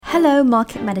Hello,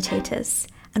 market meditators,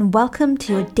 and welcome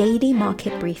to your daily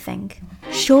market briefing.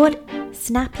 Short,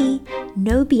 snappy,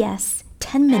 no BS,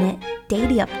 10-minute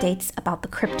daily updates about the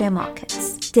crypto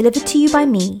markets. Delivered to you by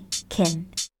me, Kin.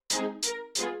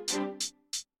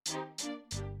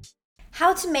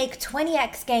 How to make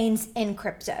 20x gains in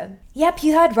crypto. Yep,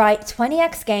 you heard right,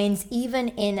 20x gains even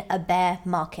in a bear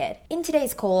market. In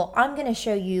today's call, I'm going to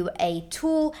show you a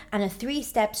tool and a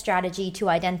 3-step strategy to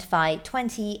identify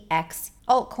 20x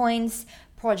altcoins,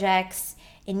 projects,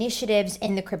 initiatives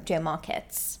in the crypto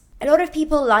markets. A lot of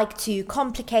people like to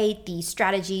complicate the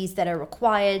strategies that are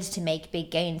required to make big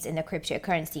gains in the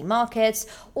cryptocurrency markets,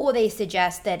 or they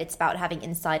suggest that it's about having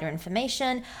insider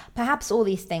information. Perhaps all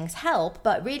these things help,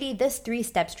 but really this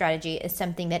 3-step strategy is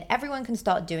something that everyone can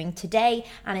start doing today,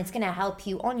 and it's going to help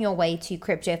you on your way to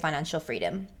crypto financial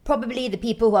freedom. Probably the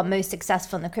people who are most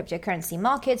successful in the cryptocurrency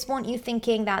markets want you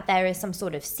thinking that there is some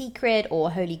sort of secret or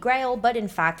holy grail, but in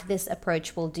fact, this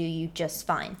approach will do you just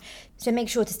fine. So make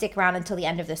sure to stick around until the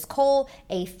end of this call,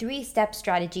 a 3-step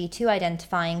strategy to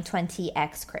identifying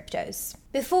 20x cryptos.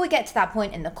 Before we get to that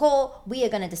point in the call, we are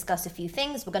going to discuss a few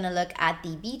things. We're going to look at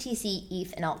the BTC,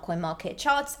 ETH, and altcoin market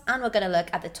charts, and we're going to look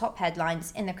at the top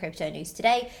headlines in the crypto news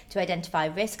today to identify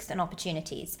risks and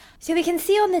opportunities. So we can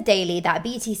see on the daily that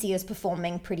BTC is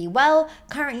performing pretty well,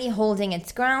 currently holding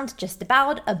its ground just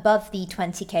about above the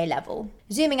 20k level.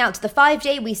 Zooming out to the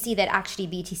 5-day, we see that actually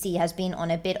BTC has been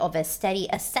on a bit of a steady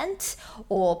ascent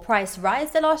or price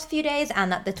rise the last few days,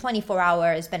 and that the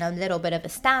 24-hour has been a little bit of a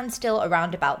standstill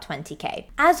around about 20k.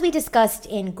 As we discussed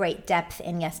in great depth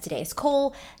in yesterday's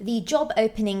call, the job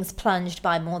openings plunged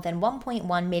by more than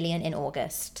 1.1 million in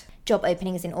August. Job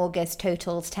openings in August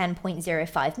totals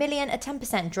 10.05 million, a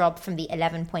 10% drop from the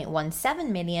 11.17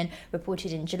 million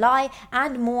reported in July,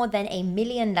 and more than a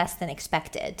million less than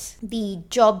expected. The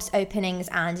jobs openings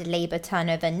and labor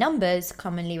turnover numbers,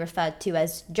 commonly referred to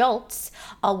as JOLTS,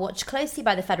 are watched closely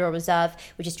by the Federal Reserve,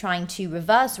 which is trying to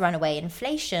reverse runaway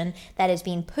inflation that has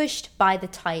been pushed by the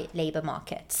tight labor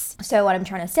markets. So what I'm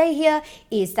trying to say here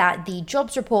is that the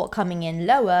jobs report coming in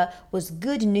lower was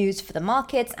good news for the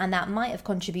markets, and that might have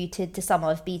contributed to some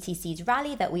of BTC's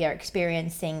rally that we are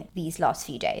experiencing these last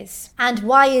few days. And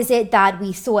why is it that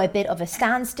we saw a bit of a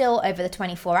standstill over the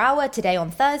 24-hour today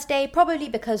on Thursday? Probably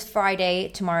because Friday,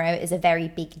 tomorrow, is a very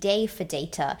big day for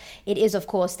data. It is, of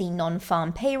course, the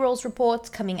non-farm payrolls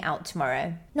report coming out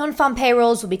tomorrow. Non-farm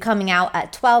payrolls will be coming out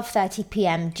at 12:30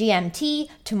 p.m. GMT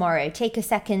tomorrow. Take a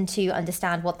second to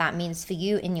understand what that means for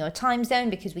you in your time zone,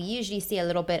 because we usually see a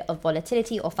little bit of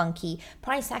volatility or funky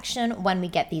price action when we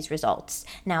get these results.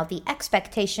 Now, the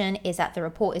expectation is that the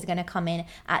report is going to come in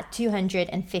at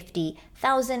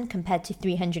 250,000 compared to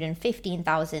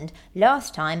 315,000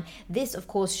 last time. This, of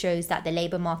course, shows that the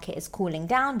labor market is cooling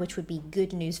down, which would be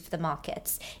good news for the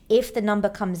markets. If the number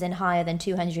comes in higher than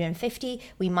 250,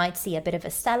 we might see a bit of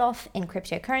a sell-off in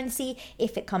cryptocurrency.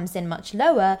 If it comes in much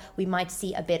lower, we might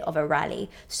see a bit of a rally.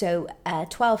 So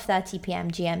 12:30 p.m.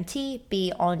 GMT,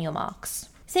 be on your marks.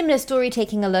 Similar story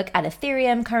taking a look at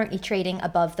Ethereum, currently trading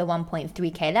above the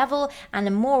 1.3k level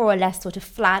and more or less sort of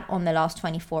flat on the last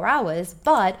 24 hours.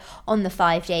 But on the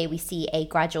 5-day, we see a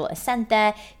gradual ascent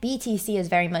there. BTC is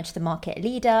very much the market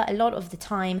leader. A lot of the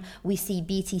time, we see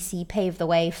BTC pave the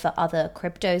way for other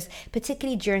cryptos,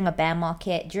 particularly during a bear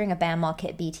market. During a bear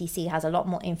market, BTC has a lot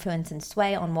more influence and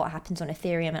sway on what happens on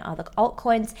Ethereum and other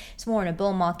altcoins. It's more in a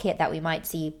bull market that we might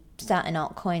see certain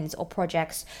altcoins or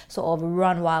projects sort of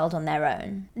run wild on their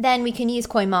own. Then we can use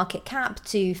CoinMarketCap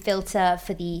to filter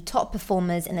for the top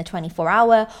performers in the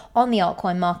 24-hour on the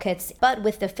altcoin markets, but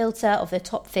with the filter of the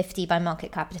top 50 by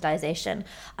market capitalization.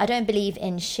 I don't believe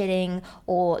in shitting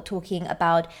or talking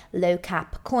about low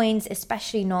cap coins,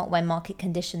 especially not when market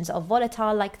conditions are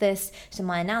volatile like this. So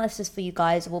my analysis for you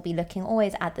guys will be looking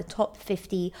always at the top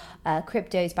 50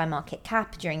 cryptos by market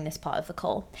cap during this part of the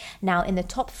call. Now, in the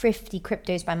top 50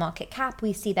 cryptos by market cap,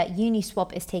 we see that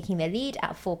Uniswap is taking the lead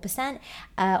at 4%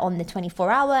 on the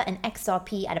 24-hour and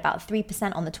XRP at about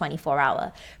 3% on the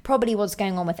 24-hour. Probably what's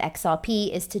going on with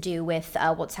XRP is to do with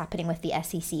what's happening with the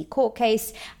SEC court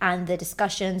case and the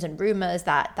discussions and rumors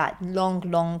that that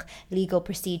long legal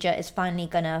procedure is finally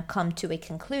going to come to a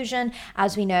conclusion.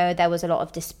 As we know, there was a lot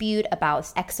of dispute about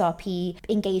XRP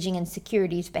engaging in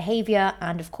securities behavior,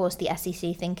 and of course the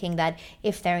SEC thinking that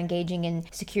if they're engaging in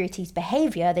securities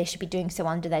behavior, they should be doing so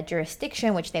under their their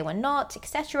jurisdiction, which they were not,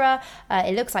 etc.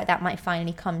 It looks like that might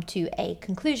finally come to a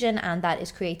conclusion, and that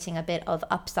is creating a bit of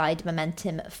upside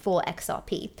momentum for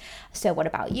XRP. So what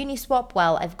about Uniswap?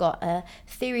 Well, I've got a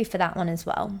theory for that one as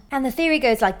well. And the theory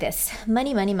goes like this: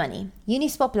 money, money, money.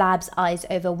 Uniswap Labs eyes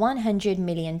over $100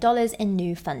 million in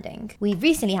new funding. We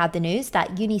recently had the news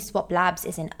that Uniswap Labs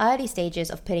is in early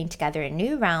stages of putting together a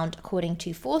new round, according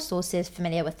to 4 sources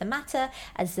familiar with the matter,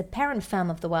 as the parent firm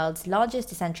of the world's largest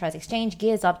decentralized exchange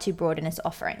gears up to broaden its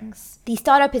offerings. The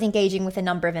startup is engaging with a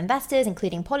number of investors,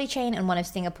 including Polychain and one of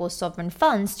Singapore's sovereign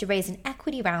funds, to raise an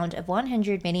equity round of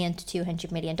 $100 million to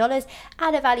 $200 million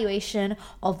at a valuation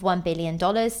of $1 billion,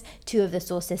 2 of the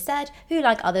sources said, who,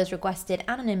 like others, requested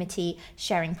anonymity,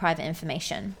 sharing private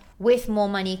information. With more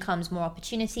money comes more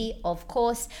opportunity, of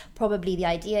course. Probably the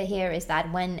idea here is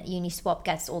that when Uniswap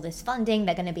gets all this funding,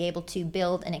 they're going to be able to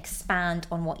build and expand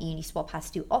on what Uniswap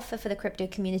has to offer for the crypto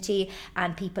community,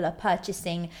 and people are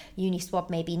purchasing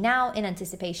Uniswap maybe now in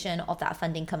anticipation of that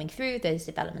funding coming through, those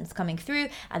developments coming through,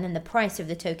 and then the price of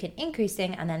the token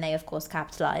increasing, and then they of course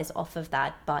capitalize off of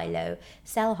that, buy low,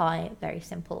 sell high. Very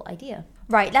simple idea.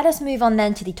 Right, let us move on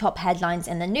then to the top headlines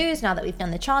in the news now that we've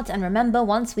done the charts. And remember,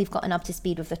 once we've gotten up to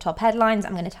speed with the top headlines,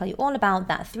 I'm going to tell you all about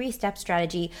that 3-step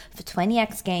strategy for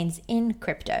 20x gains in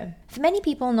crypto. For many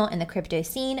people not in the crypto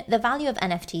scene, the value of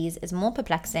NFTs is more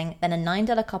perplexing than a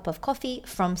 $9 cup of coffee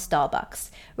from Starbucks.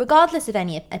 Regardless of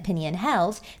any opinion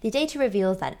held, the data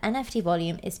reveals that NFT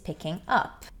volume is picking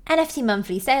up. NFT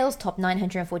monthly sales topped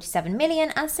 947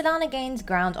 million as Solana gains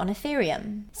ground on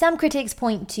Ethereum. Some critics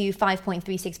point to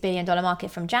 $5.36 billion market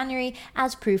from January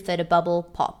as proof that a bubble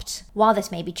popped. While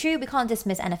this may be true, we can't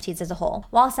dismiss NFTs as a whole.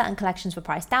 While certain collections were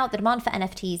priced out, the demand for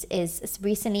NFTs is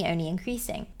recently only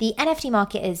increasing. The NFT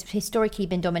market has historically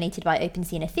been dominated by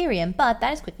OpenSea and Ethereum, but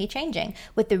that is quickly changing.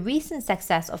 With the recent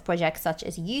success of projects such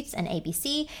as y00ts and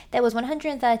ABC, there was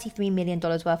 $133 million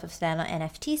worth of Solana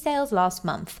NFT sales last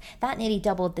month. That nearly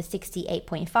doubled the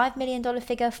 $68.5 million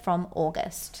figure from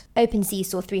August. OpenSea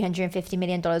saw $350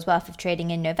 million worth of trading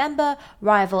in November.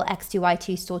 Rival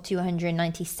X2Y2 saw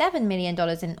 $297 million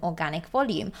in organic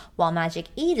volume, while Magic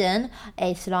Eden,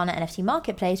 a Solana NFT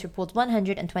marketplace, reports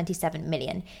 $127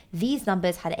 million. These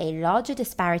numbers had a larger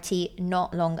disparity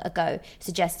not long ago,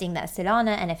 suggesting that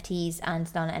Solana NFTs and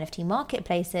Solana NFT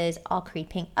marketplaces are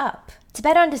creeping up. To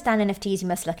better understand NFTs, you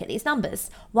must look at these numbers.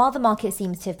 While the market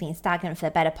seems to have been stagnant for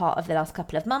the better part of the last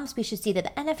couple of months, we should see that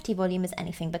the NFT volume is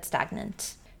anything but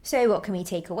stagnant. So what can we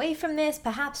take away from this?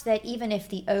 Perhaps that even if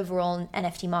the overall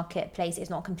NFT marketplace is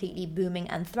not completely booming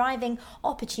and thriving,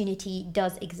 opportunity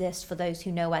does exist for those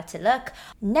who know where to look.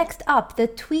 Next up, the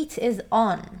tweet is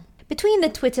on. Between the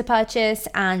Twitter purchase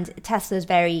and Tesla's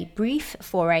very brief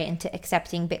foray into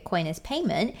accepting Bitcoin as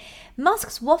payment,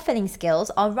 Musk's waffling skills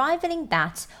are rivaling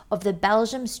that of the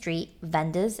Belgium street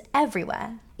vendors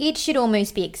everywhere. It should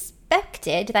almost be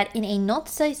expected that in a not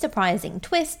so surprising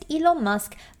twist, Elon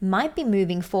Musk might be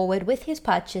moving forward with his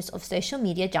purchase of social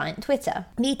media giant Twitter.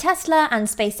 The Tesla and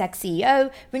SpaceX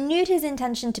CEO renewed his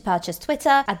intention to purchase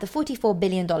Twitter at the $44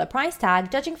 billion price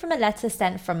tag, judging from a letter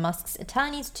sent from Musk's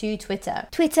attorneys to Twitter.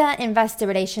 Twitter Investor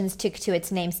Relations took to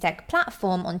its namesake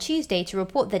platform on Tuesday to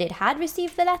report that it had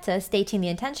received the letter stating the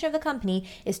intention of the company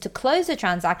is to close the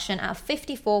transaction at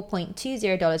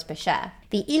 $54.20 per share.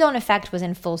 The Elon effect was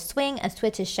in full swing as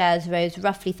Twitter's shares rose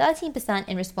roughly 13%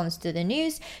 in response to the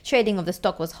news. Trading of the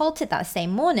stock was halted that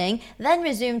same morning, then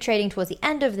resumed trading towards the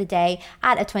end of the day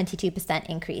at a 22%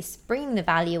 increase, bringing the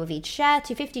value of each share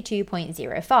to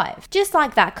 $52.05. Just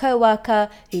like that co-worker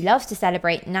who loves to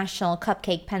celebrate National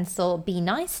Cupcake Pencil Be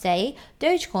Nice Day,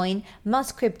 Dogecoin,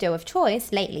 Musk's crypto of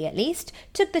choice, lately at least,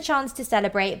 took the chance to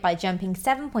celebrate by jumping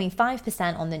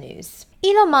 7.5% on the news.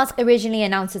 Elon Musk originally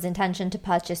announced his intention to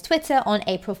purchase Twitter on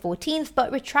April 14th,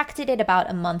 but retracted it about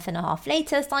a month and a half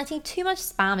later, citing too much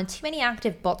spam and too many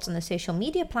active bots on the social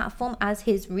media platform as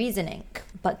his reasoning.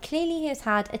 But clearly he has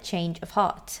had a change of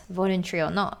heart, voluntary or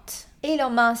not.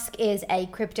 Elon Musk is a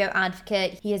crypto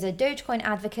advocate, he is a Dogecoin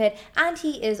advocate, and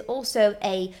he is also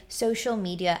a social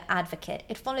media advocate.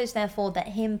 It follows, therefore, that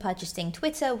him purchasing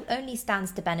Twitter only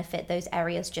stands to benefit those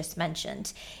areas just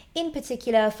mentioned. In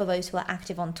particular, for those who are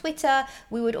active on Twitter,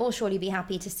 we would all surely be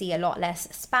happy to see a lot less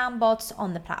spam bots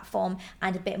on the platform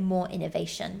and a bit more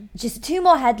innovation. Just 2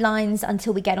 more headlines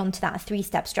until we get onto that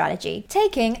 3-step strategy.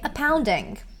 Taking a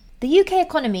pounding. The UK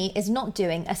economy is not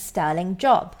doing a sterling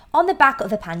job. On the back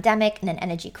of a pandemic and an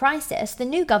energy crisis, the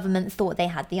new government thought they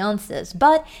had the answers,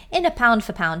 but in a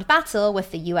pound-for-pound battle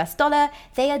with the US dollar,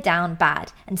 they are down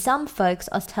bad, and some folks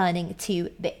are turning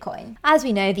to Bitcoin. As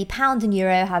we know, the pound and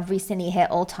euro have recently hit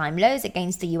all-time lows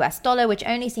against the US dollar, which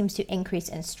only seems to increase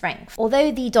in strength.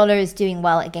 Although the dollar is doing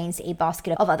well against a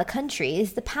basket of other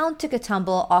countries, the pound took a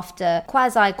tumble after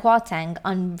Kwasi Kwarteng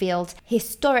unveiled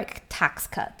historic tax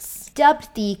cuts.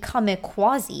 Dubbed the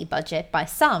Kamikaze budget by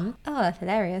some, that's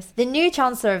hilarious, the new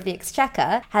Chancellor of the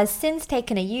Exchequer has since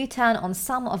taken a U-turn on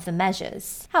some of the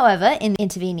measures. However, in the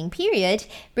intervening period,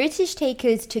 British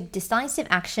takers took decisive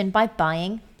action by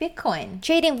buying Bitcoin.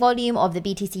 Trading volume of the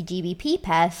BTC GBP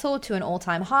pair soared to an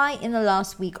all-time high in the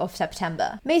last week of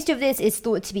September. Most of this is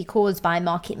thought to be caused by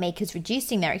market makers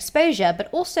reducing their exposure, but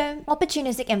also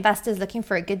opportunistic investors looking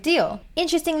for a good deal.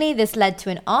 Interestingly, this led to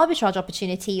an arbitrage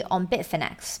opportunity on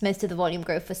Bitfinex. Most of the volume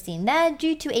growth was seen there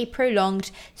due to a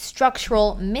prolonged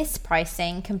structural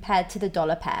mispricing compared to the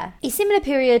dollar pair. A similar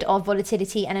period of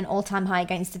volatility and an all-time high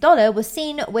against the dollar was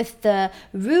seen with the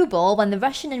ruble when the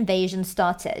Russian invasion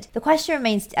started. The question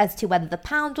remains as to whether the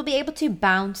pound will be able to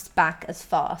bounce back as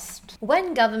fast.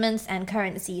 When governments and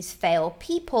currencies fail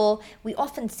people, we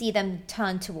often see them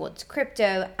turn towards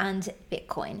crypto and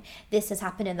Bitcoin. This has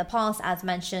happened in the past, as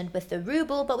mentioned, with the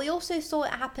ruble, but we also saw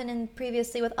it happen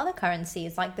previously with other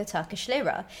currencies like the Turkish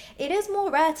lira. It is more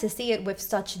rare to see it with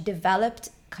such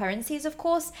developed currencies, of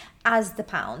course, as the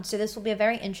pound. So this will be a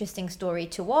very interesting story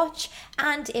to watch,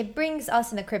 and it brings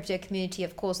us in the crypto community,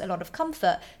 of course, a lot of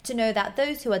comfort to know that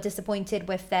those who are disappointed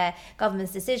with their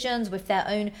government's decisions, with their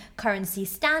own currency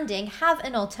standing, have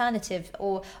an alternative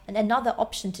or another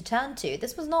option to turn to.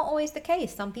 This was not always the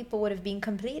case. Some people would have been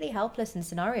completely helpless in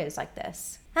scenarios like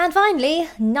this. And finally,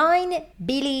 9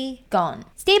 billion gone.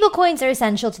 Stablecoins are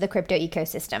essential to the crypto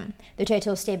ecosystem. The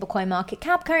total stablecoin market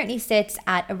cap currently sits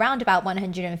at around about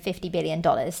 $150 billion,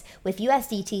 with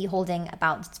USDT holding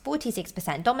about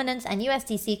 46% dominance and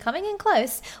USDC coming in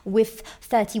close with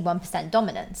 31%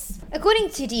 dominance.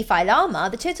 According to DeFi Llama,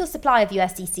 the total supply of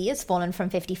USDC has fallen from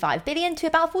 55 billion to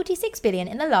about 46 billion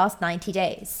in the last 90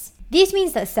 days. This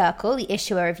means that Circle, the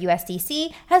issuer of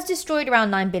USDC, has destroyed around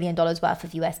 $9 billion worth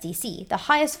of USDC, the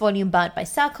highest volume burnt by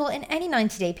Circle in any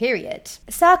 90-day period.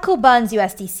 Circle burns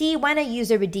USDC when a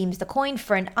user redeems the coin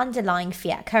for an underlying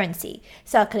fiat currency.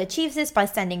 Circle achieves this by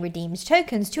sending redeemed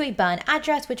tokens to a burn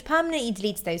address, which permanently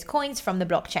deletes those coins from the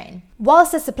blockchain.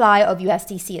 Whilst the supply of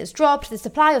USDC has dropped, the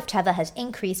supply of Tether has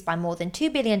increased by more than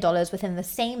 $2 billion within the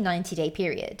same 90-day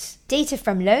period. Data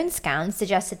from LoanScan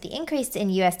suggests that the increase in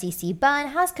USDC burn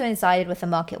has coincided with a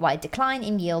market-wide decline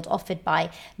in yield offered by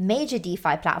major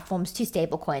DeFi platforms to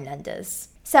stablecoin lenders.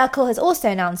 Circle has also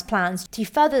announced plans to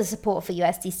further the support for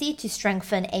USDC to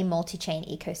strengthen a multi-chain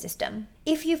ecosystem.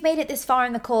 If you've made it this far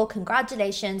in the call,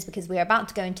 congratulations, because we're about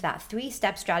to go into that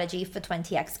 3-step strategy for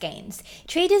 20x gains.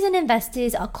 Traders and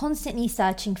investors are constantly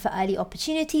searching for early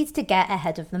opportunities to get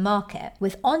ahead of the market.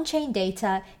 With on-chain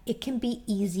data, it can be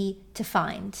easy to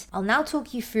find. I'll now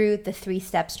talk you through the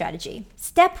 3-step strategy.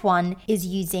 Step 1 is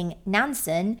using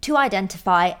Nansen to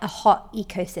identify a hot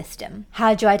ecosystem.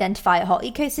 How do you identify a hot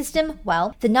ecosystem?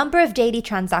 Well, the number of daily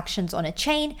transactions on a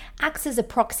chain acts as a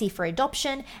proxy for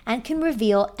adoption and can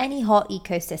reveal any hot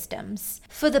ecosystems.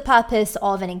 For the purpose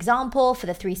of an example, for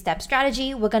the 3-step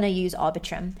strategy, we're going to use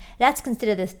Arbitrum. Let's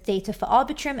consider this data for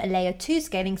Arbitrum, a layer 2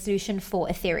 scaling solution for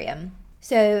Ethereum.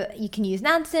 So you can use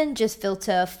Nansen, just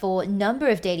filter for number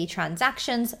of daily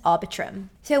transactions, Arbitrum.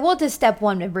 So what does step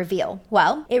 1 reveal?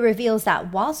 Well, it reveals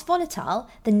that whilst volatile,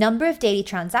 the number of daily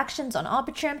transactions on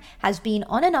Arbitrum has been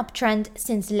on an uptrend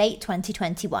since late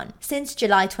 2021. Since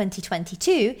July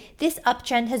 2022, this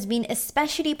uptrend has been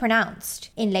especially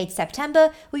pronounced. In late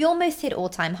September, we almost hit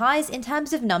all-time highs in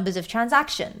terms of numbers of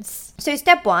transactions. So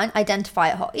step 1, identify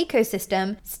a hot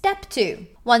ecosystem. Step 2,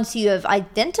 once you have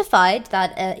identified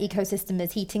that an ecosystem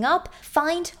is heating up,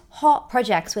 find hot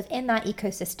projects within that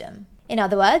ecosystem. In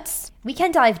other words, we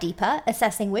can dive deeper,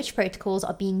 assessing which protocols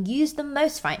are being used the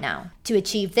most right now. To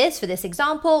achieve this, for this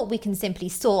example, we can simply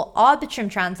sort Arbitrum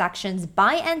transactions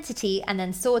by entity and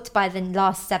then sort by the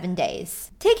last 7 days.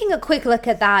 Taking a quick look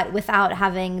at that without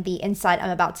having the insight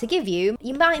I'm about to give you,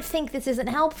 you might think this isn't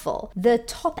helpful. The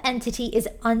top entity is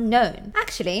unknown.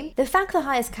 Actually, the fact the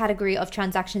highest category of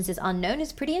transactions is unknown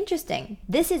is pretty interesting.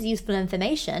 This is useful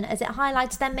information as it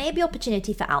highlights there may be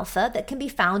opportunity for alpha that can be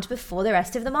found before the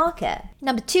rest of the market. profit.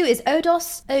 Number 2 is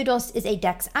Odos. Odos is a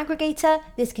DEX aggregator.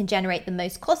 This can generate the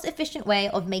most cost-efficient way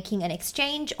of making an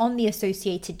exchange on the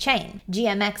associated chain.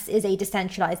 GMX is a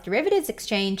decentralized derivatives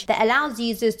exchange that allows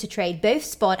users to trade both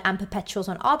spot and perpetuals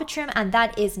on Arbitrum, and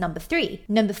that is number 3.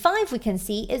 Number 5 we can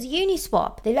see is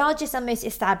Uniswap, the largest and most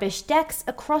established DEX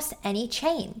across any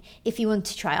chain. If you want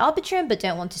to try Arbitrum but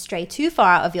don't want to stray too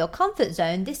far out of your comfort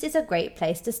zone, this is a great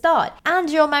place to start. And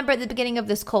you'll remember at the beginning of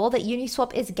this call that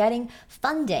Uniswap is getting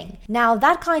funding. Now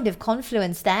that kind of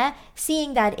confluence there,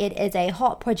 seeing that it is a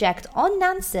hot project on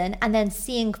Nansen and then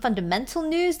seeing fundamental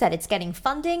news that it's getting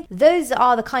funding, those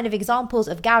are the kind of examples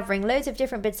of gathering loads of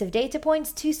different bits of data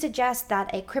points to suggest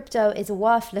that a crypto is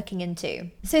worth looking into.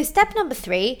 So step number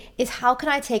 3 is how can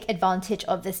I take advantage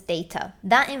of this data?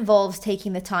 That involves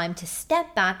taking the time to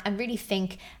step back and really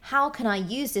think, how can I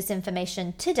use this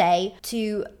information today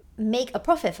to make a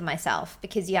profit for myself?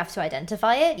 Because you have to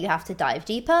identify it, you have to dive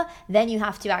deeper, then you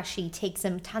have to actually take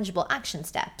some tangible action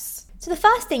steps. So the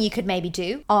first thing you could maybe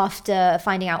do after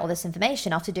finding out all this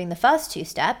information, after doing the first 2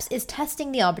 steps, is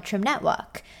testing the Arbitrum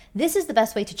network. This is the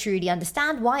best way to truly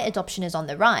understand why adoption is on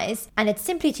the rise, and it's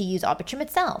simply to use Arbitrum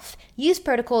itself. Use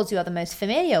protocols you are the most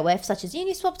familiar with, such as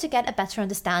Uniswap, to get a better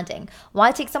understanding.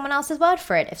 Why take someone else's word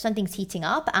for it? If something's heating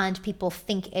up and people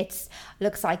think it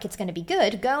looks like it's going to be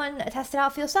good, go and test it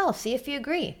out for yourself, see if you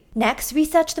agree. Next,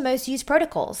 research the most used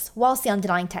protocols. Whilst the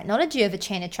underlying technology of a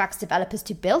chain attracts developers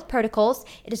to build protocols,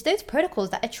 it is those protocols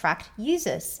that attract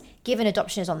users. Given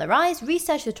adoption is on the rise,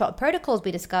 research the top protocols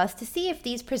we discussed to see if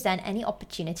these present any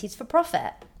opportunities for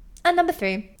profit. And number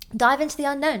 3, dive into the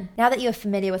unknown. Now that you're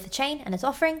familiar with the chain and its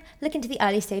offering, look into the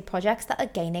early stage projects that are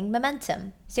gaining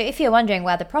momentum. So if you're wondering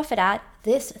where the profit at,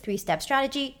 this 3-step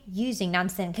strategy using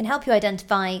Nansen can help you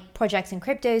identify projects and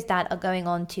cryptos that are going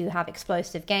on to have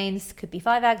explosive gains. Could be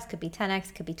 5x, could be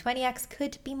 10x, could be 20x,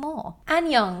 could be more.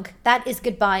 Annyeong, that is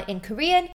goodbye in Korean.